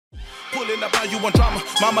pulling up how you want drama.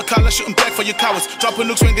 Mama call her shooting back for your cowards. Dropping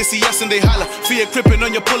nukes when they see us and they holler. Fear crippin'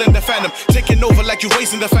 on you, pulling the phantom. Taking over like you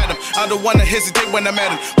racing the phantom. I don't wanna hesitate when I'm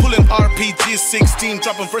at him. Pulling RPG 16,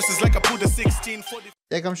 dropping verses like I put a 16 for the.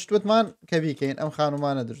 یەکەم شتوتمان کە بیکەین ئەم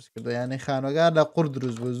خانومانە دروست کردو یعنی خانۆگار لە قوڕ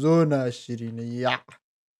دروست بوو زۆر ناشرینە یا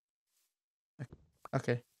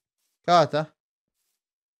ئۆکەی کەواتە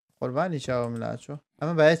قوربانی چاوم لاچۆ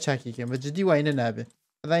ئەمە باید چاکیکەم بە جدی واینە نابێت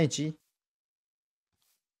ئەداین چی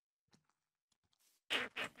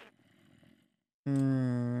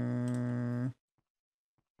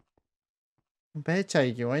باید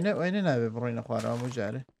چاکیکە واینە نابێت بڕۆینە خوارەوە هەموو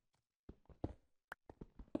جارێ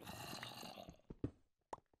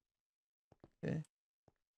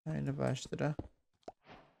اینە باشترە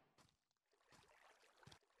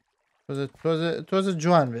تۆزە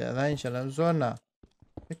جوان بێ ئەداینشە لەم زۆر نا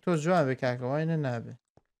تۆ جوان بێ کاکە واینە نابێ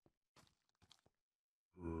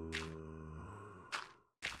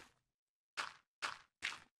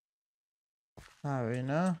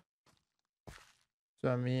هاوینە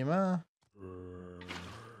زۆمیمە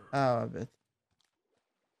ئاوا بێت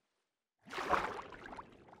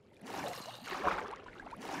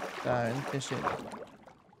داوێن کەشێت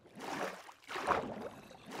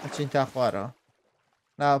ئەچین تا خوارەوە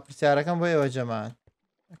ناو پرسیارەکەم بۆ ئێوە جەماعەت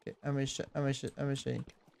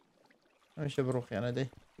ئەمەشە بڕوخیانە دەی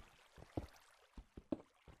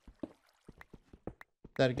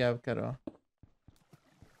دەرگا بکەرەوە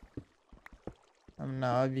ئەم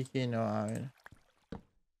ناوە بیکەینەوە ئاوێنە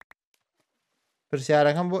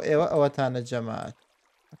پرسیارەکەم بۆ ئێوە ئەوەتانە جەماعەت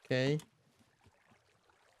ئۆکەی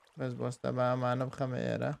بەس بۆستە بە ئەمانە بخەمە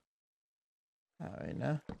ئێرە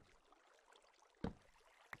ئاوێنە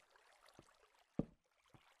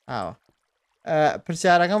ئاوە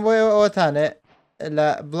پرسیارەکەم بۆ ئێوە ئەوەتانێ لە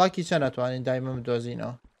بڵاکی چە نەتوانین دایمە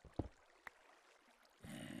بدۆزینەوە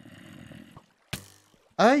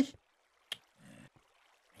ئای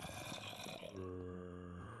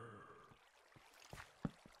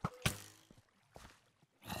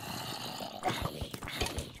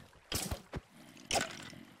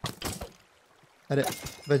ئەرێ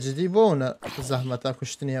بەجددی بۆونە زەحمەتە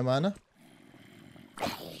کوشتنی ئەمانە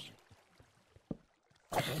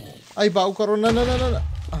ئەی باوکەڕۆ نەنەنەنە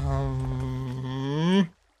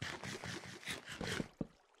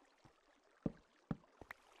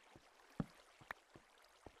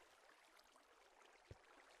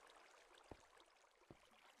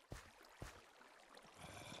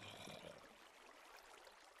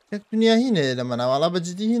یەک دنیا هینەیە لە مەناوەڵا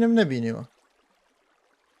بەجددی هینم نەبینیوە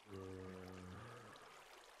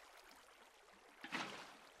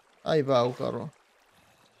ئای باوکەڕۆ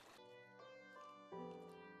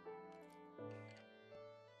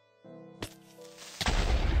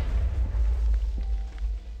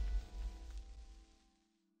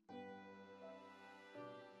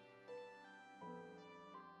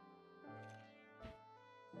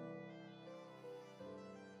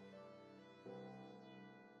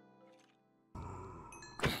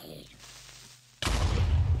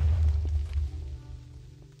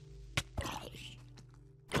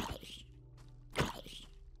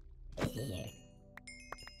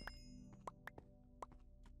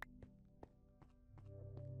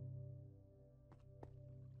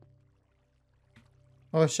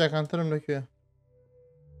ئەوە شەکانترم لەکوێ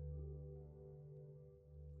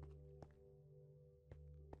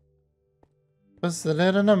بەس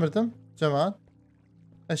لێرە نەمردم جەماعەت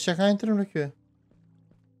شەکانترم لەکوێ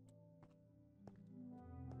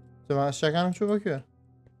جەماعەت شەکانم چوو بەکوێ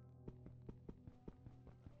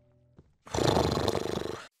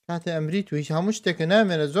کاتێ ئەمری تویش هەموو شتێکە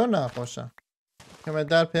نامێنە زۆر ناخۆشە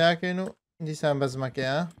کەمەدار پێیاکەین و دیسان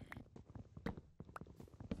بەزمەکەیە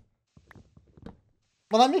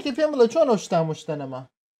بەڵام یەکی پێم بڵێ چۆن ئەو شتام شتە نەما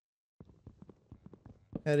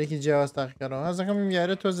یارێکی جیاواز تاقیکەرەوە هەزەکەم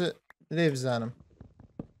یارە تۆزە لێ بزانم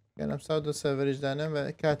گەنم ساود و سەڤەریشدانم بە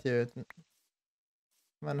کاتێوێت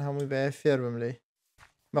من هەمووی بەیە فێر بم لێ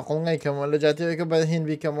بە قوڵنگای کەمەوە لە جاتێوێکە بە هین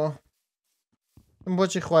بیکەمەوە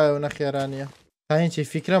بۆچی خوایەوە نەخێرانیە تا هینچی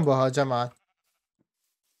فیکرم بۆ هاجەماعەت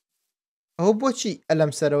ئەو بۆچی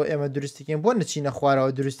ئەلەم سەرەوە ئێمە دروستیکەین بۆ نەچینە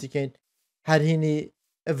خوارەوە دروستیکەین هەر هینی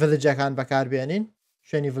ڤلجەکان بەکاربێنین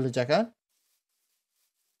شوێنی ڤلجەکان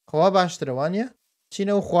خوا باشترە وانە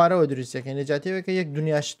چینە و خوارەوە دروستەکەین نەجاتێوێکە یەک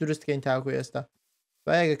دنیاش دروستکەین تاکو ئێستا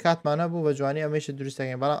باەگە کاتمانە بوو بە جوانی ئەمەیشە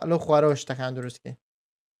دروستەکەین بەڵام ئەلە خوارەوە شتەکان دروستکەین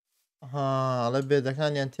ئەڵە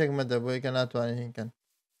بێدەکانیان تێک مەدە بۆ یەکە ناتوانین هینکەن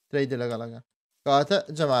تریدە لەگەڵەکە کەواتە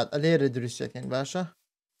جەماعەت ئەلێرە دروستەکەین باشە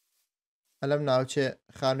ئەلەم ناوچێ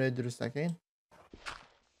خانوێ دروستەکەین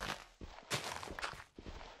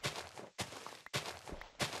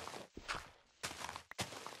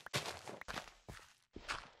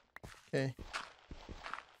اوكي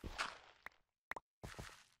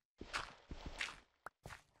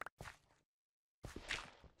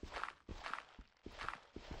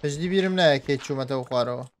تجدي بيرم ناكي تشومته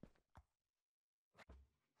خوارو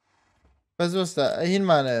بس وستا هين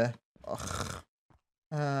معناه اخ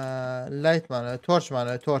لايت معناه تورش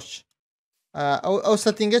معناه تورش او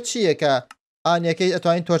سيتنجە چییە کە ئانیەکەی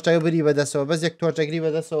ئەتوانین تۆرچەکە بری بەدەستەوە بەس یەک تۆرچەگری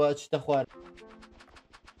بەدەستەوە چیتە خوار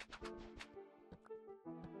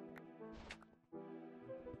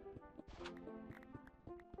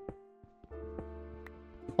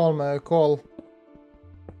کۆڵمە کۆڵ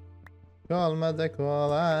کۆڵمەدە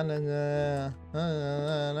کۆڵانە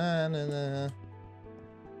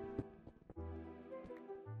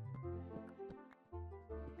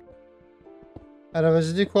ئەرە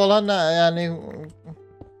بەجددی کۆڵان ینی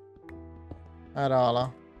ئەراڵە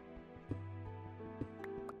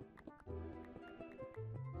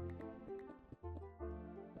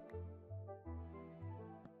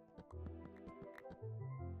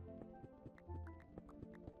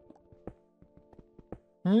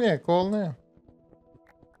نییە کۆڵ نییە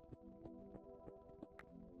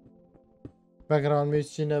بەگراون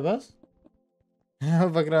میچی نەبەس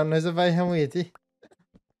بەگراون نەزە بای هەموویەتی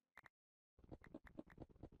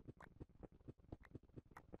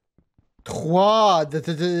خوا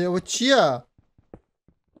ئەوە چییە؟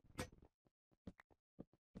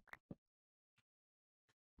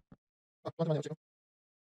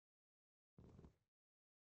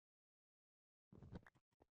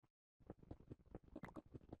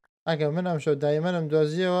 ئەگە من ئەم شەو دایمەنم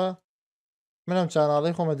دۆزیەوە منم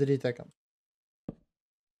چاناڵی خۆمە دریتەکەم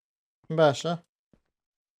باشە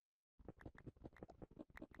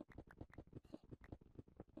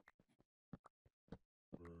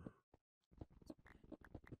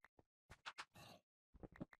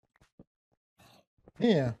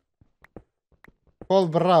نییە کۆڵ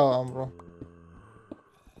بڕاوە ئەمڕۆ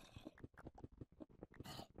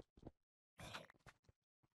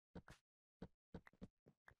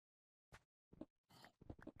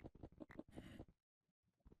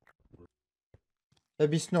لە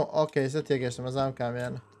 29 ئۆکەی ئێستا تێگەشتم ئەزانم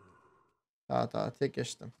کامیانە تا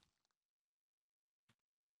تێگەشتم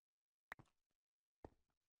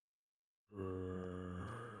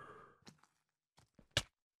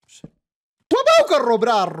تۆ باوکە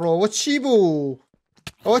ڕۆبراڕۆوە چی بوو؟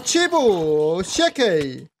 ئەوە چی بوو؟ چەکەی؟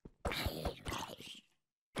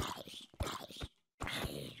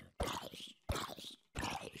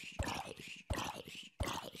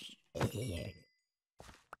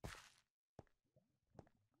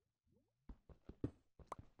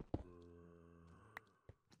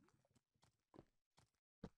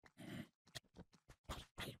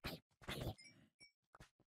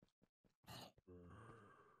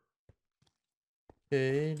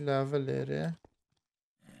 اوكي لافا لێرێ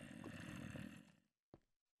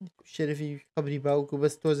شەرەفی قبری باوکو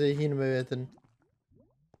بەس تۆزەی هین بەوێتن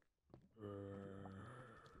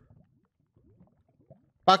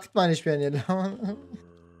پاکتمانیش پێێنێ لەوان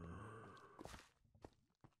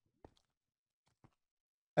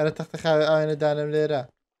ئەرە تەختە خاوێ ئاوێنە دانم لێرە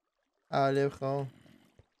ئاوا لێ بخەوم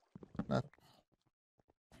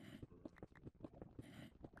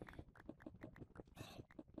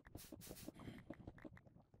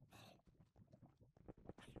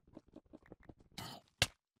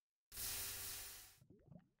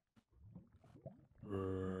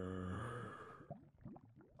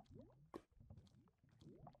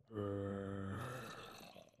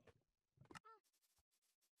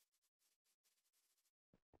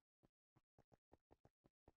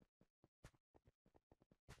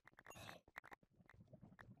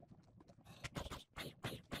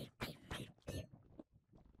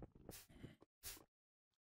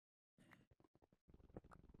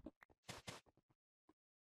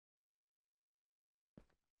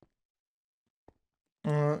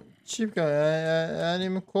چی بکەم ینی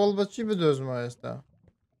من کۆڵ بە چی بدۆزمەوە ئێستا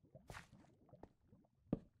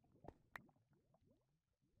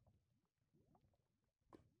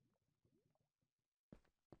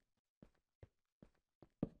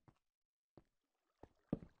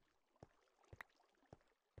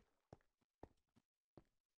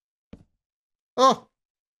ئۆ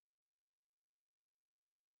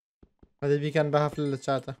هەدە بیکەن بە هەفت لە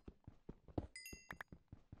چاتە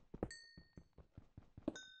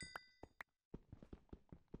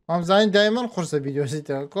ئەمزانی دایمەن قورسە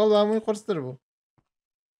بیدۆزیتەوە کۆڵ هەمووی قورستر بوو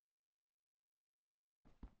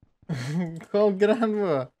کۆڵ گران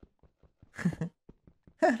بووە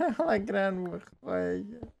هەڵا گران بووە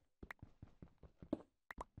خوایە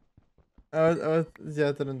ئەوە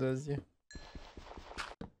زیاترن دۆزیە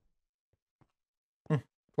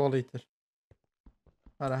کۆڵی تر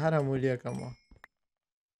ئەرە هەر هەموو لێکەمەوە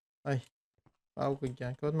ئەی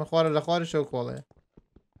باوکگیان کەوتمە خوارە لە خواریشەوە کۆڵەیە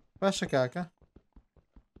باشە کاکە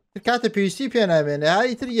کاتە پێویستی پێ نامێنێ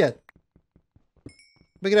هاری تریەت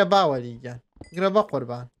بگرە باوەلیگیان بگرە بە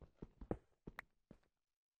قوربان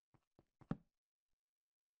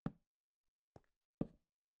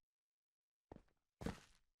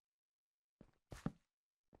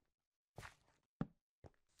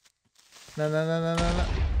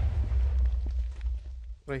نه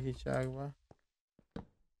ڕێکی چاک بە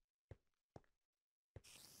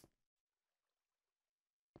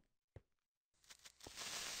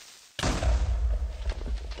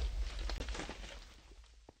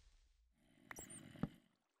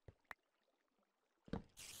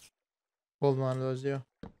گۆڵمان دۆزیەوە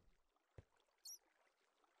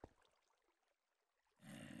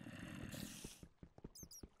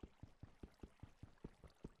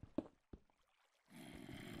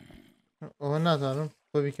ئەوە نازانم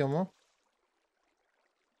بۆ بیکەمەوە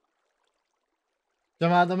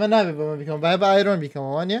جەماعەتەمە نابێت بەمە بیکەم باید بە ئایرۆن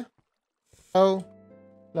بیکەمەوە وانییە ئەو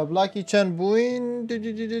لە بڵاکی چەند بووین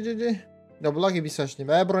لە بڵاکی 28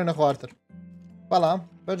 باید بڕۆینە خواردتر بەڵام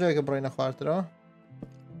بەجێکە بڕۆینە خواردترەوە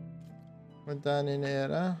مدانین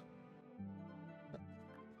ئێرە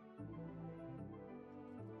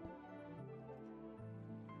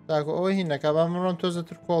تاکو ئەوە هین نەکا با مڕۆم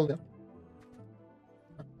تۆزەتر کۆڵ دێ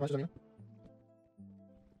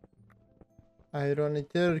ئایرۆنی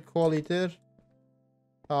تر کۆڵی تر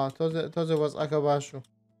تۆزە وەزعەکە باشوو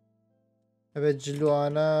ئەبێت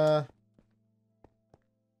جلوانە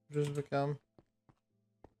دروست بکەم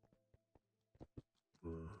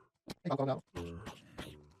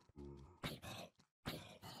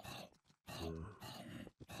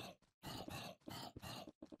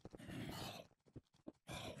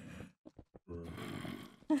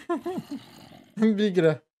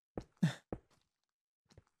بیگرە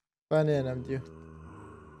بانێنم دیو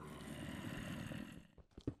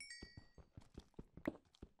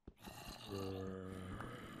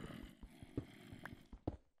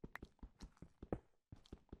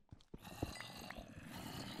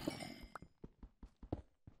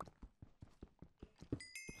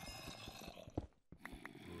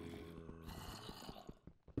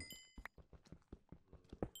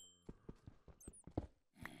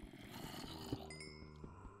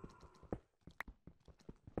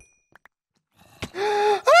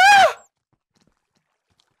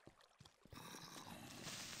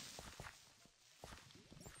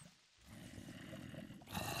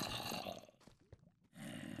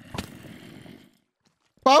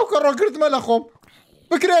باوکە ڕۆکردمە لە خۆم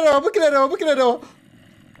بکرێنەوە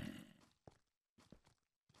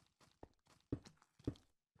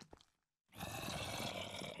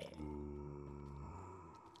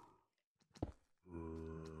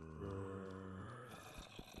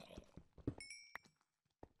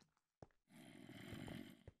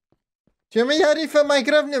چێمە یاری فە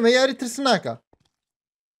مایکرافت نێمە یاری ترسناکە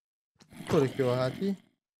کۆرەکەوە هاتی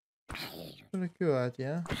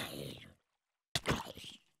ها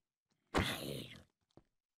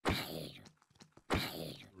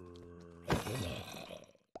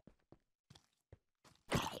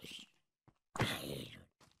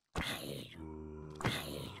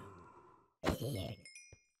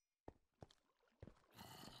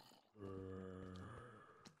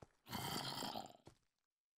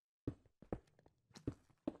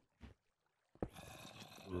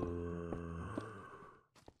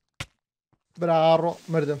براڕۆ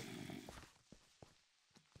مردم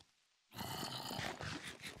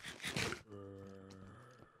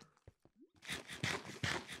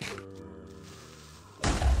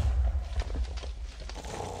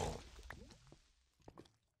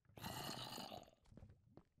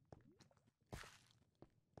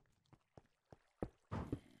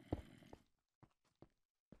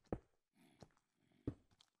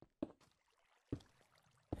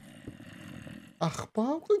ئەخ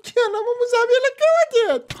باوکە کیان ئەمە مزابێ لەکەوە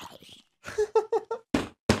دێت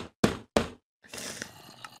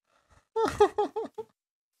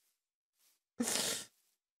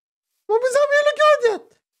مزابێ لەکەوە دێت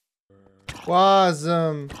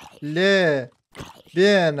وازم لێ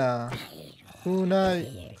بێنە خونای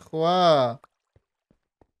خوا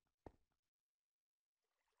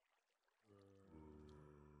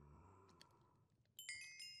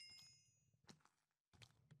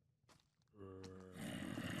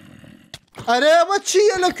ئەرێ ئەمە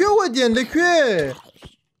چییە لەکوێوە دێن لەکوێ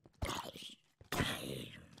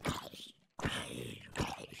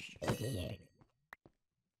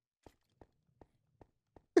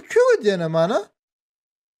لەکوێوە دێن ئەمانە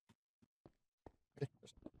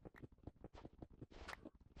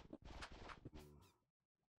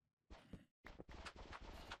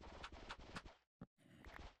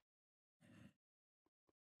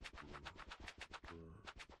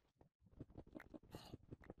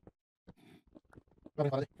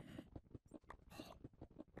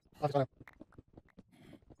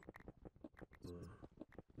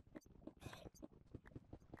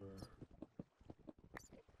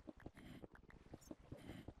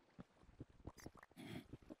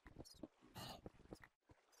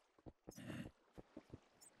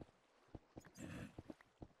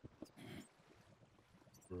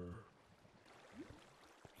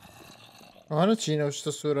ئەوانە چینە و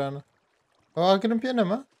شتە سوورانە ئەواگرم پێ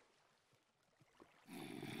نەما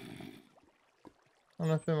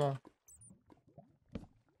ئەمە پێما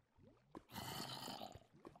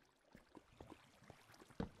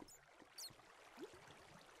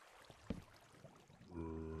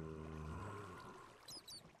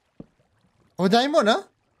ئەو دایمۆنە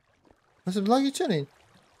بەس بڵاگی چەنین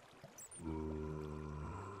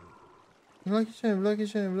بڵاگی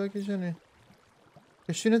چەنین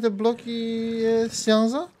کەشتینەتە بڵۆکی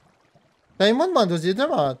سیانزە دایمۆنمان دۆزیە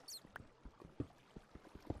دەمات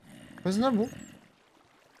بەس نەبوو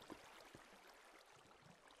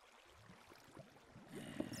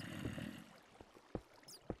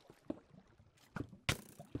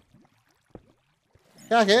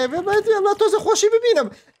کاکە بێت ئەمە تۆزە خۆشی ببینم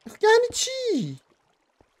یانی چی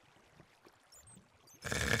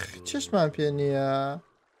چشمان پێ نییە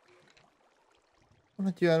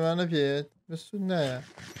ئەمە دیوارمانە بێت بەسود نایە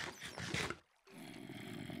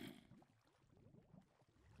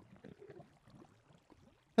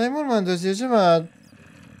دایمۆنمان دۆزیە جەمات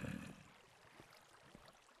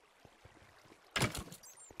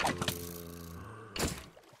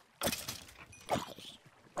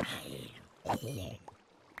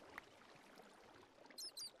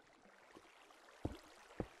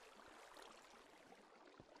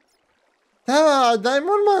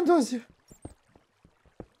دایمۆنمان دۆزیە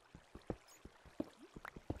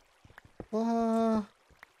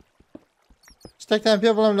شتێکتان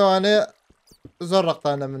پێ بڵم لەوانەیە زۆر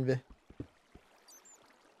ڕقتانە من بێ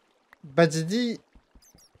بەجددی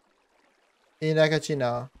ئیناکە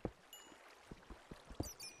چینەوە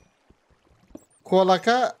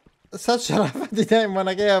کۆڵەکە سەد شەرافەتی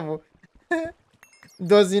دایمۆنەکەی هەبوو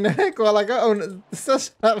دۆزینەوەی کۆڵەکە ئەو سەد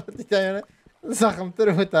شەرافەتی دایمۆنە زەخمتر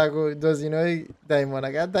بوو تاکو دۆزینەوەی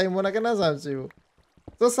دایمۆنەکە نازانم چی بوو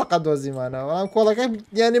زۆر سەقە دۆزیمانەوە بەڵام کۆڵەکە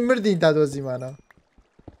یانی مردین تا دۆزیمانەوە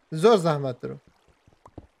زۆر زەحمەتتر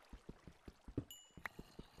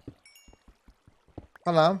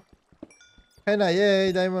بەڵام هێنا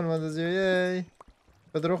یەی دایمۆنمان دۆزیوە یەی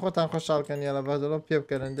بە درۆ خۆتان خۆشحاڵکەن یاڵە بەدڵۆ پێ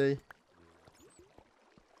بکەرن دەی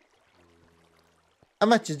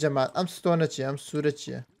ئەمە چی جەمات ئەم ستۆنە چیە ئەم سوورە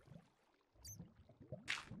چییە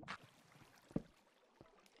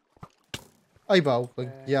ئەی باوکە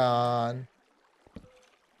گیان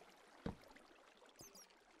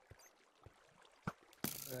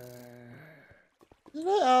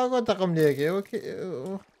ئاگۆ تەقم لێکێ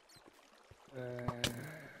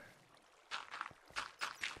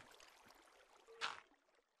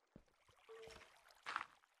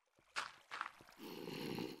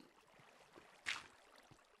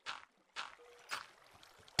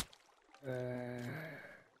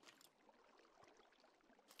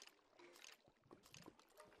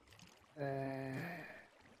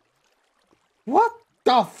What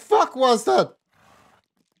the fuck was that?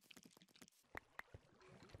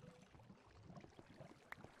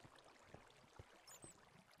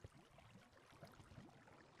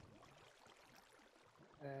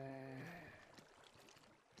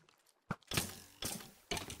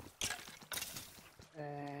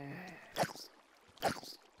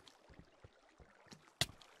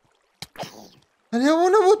 أنا هو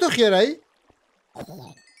نبوت خيراي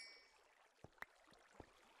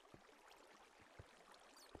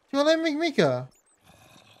والله ميكا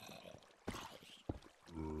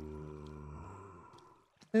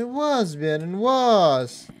it was man it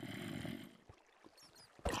was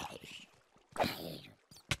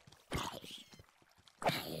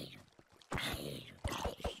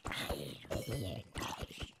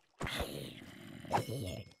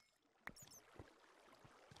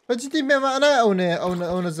فجدي ما معناه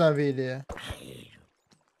أو نزامبيليا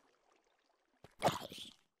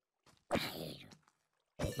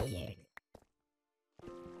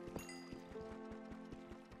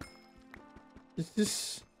Is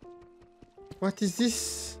this? What is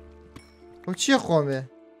this? O چیه خوامه؟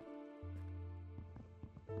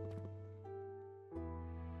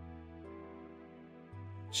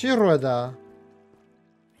 چی رو ده؟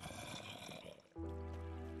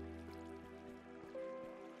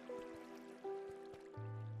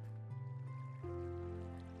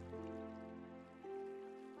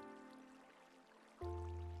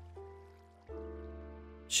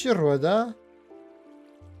 چی ڕۆدا؟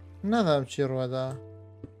 نەدام چی ڕۆدا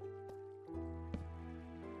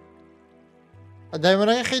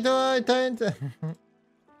دایمەنەکە خەیتەوە تاین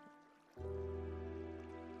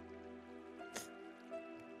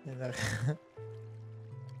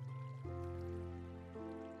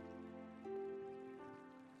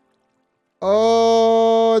ئۆ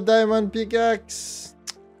دایمەند پیکەکس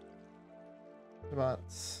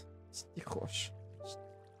ستی خۆش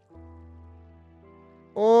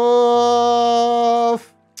ئۆف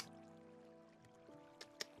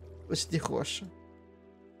وستی خۆش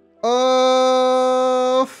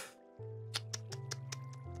ئۆف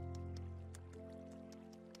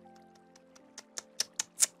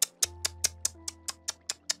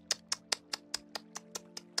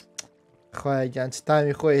خۆی گیان چ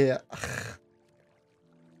تامی خۆی هەیە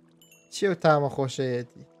چی و تامە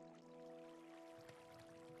خۆشەیەتی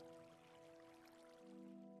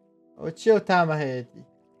ئەو چی و تامە هەیەتی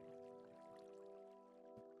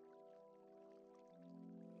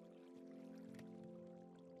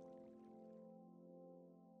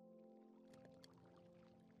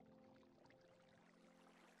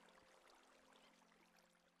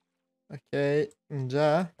ئۆکەی اینجا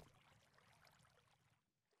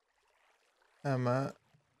ئەمە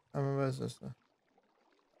بەسەستە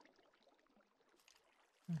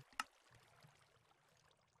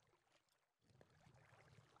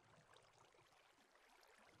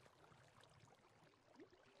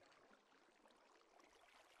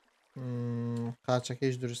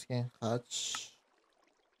قاچەکەیش دروستکەین قاچ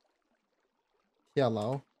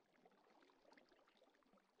هێڵاو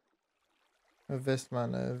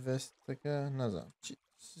ڤێستمانە ڤێستەکە نەزانم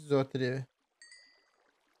زۆرترێ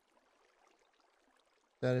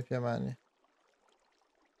داری پێمانێ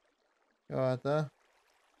کەواتە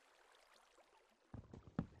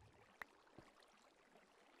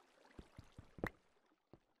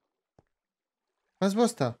بەس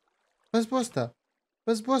بۆستە بەس بۆستە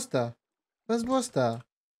بەس بۆستە بەس بۆستە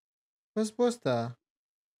بەس بۆستە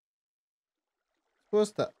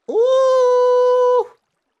بۆستە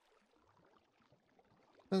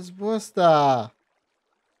بەس بۆستە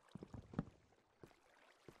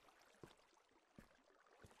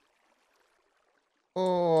ئۆ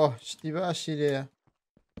شتی باشی لێە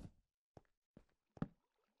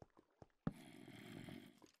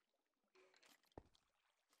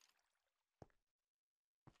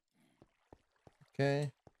ئۆکەی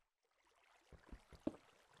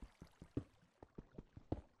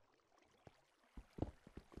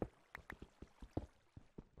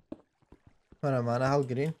ئەمانە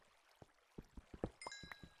هەڵگرین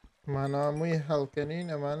ئەمانە هەمووی هەڵکەنین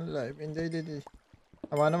ئەمان لای بێندەی دێدی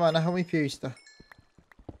ئەمانەمانە هەمووی پێویستە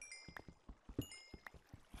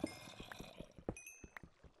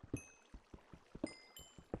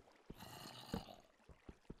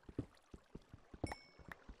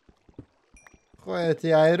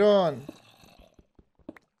خۆیەتی ئایرۆن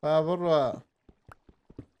با بڕوە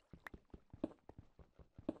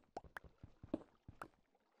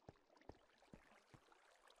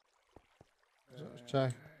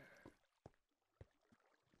چاک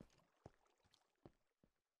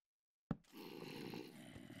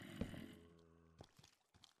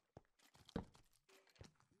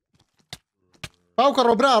باوکە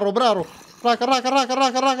ڕۆ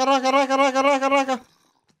ڕاکە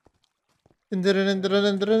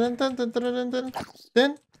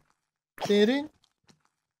دن تێرین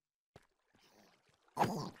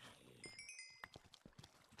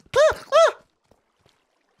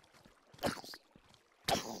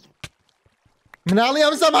مناڵی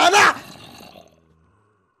ئەم زەمانە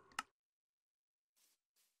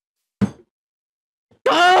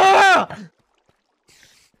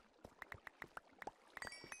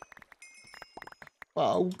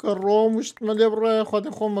باوکە ڕۆم وشتمە لێ بڕێ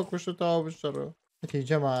خۆتی خۆم بەکوشتەوە بشەڕە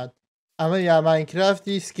جەماعەت ئەمە یا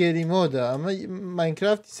ماینکرافتی سکێری مۆدە ئەمە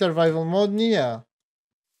ماینکرافتی سەرڤایڤڵ مۆد نییە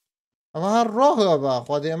ئەمە هەر ڕۆغە بە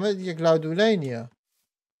خودی ئەمە یەک لاو دوولای نییە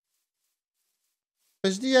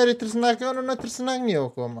بەشدی یاری ترسناکەن و نەترسناک نییەوە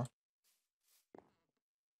کۆمە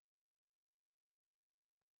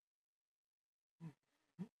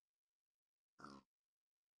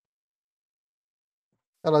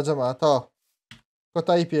هەڵا جەماعەتەوە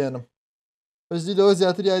کۆتایی پێێنم بەشدی لەوە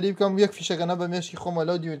زیاتر یاری بکەم یەک فیشەکەنە بە مێشکی خۆمە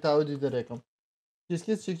لەو دیونتاوە دوو دەرێکم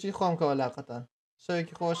دیسکێت چێکی خۆم کەەوە لاقەتان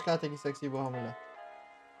شەوێکی خۆش کاتێکی سەکسی بۆ هەموو لە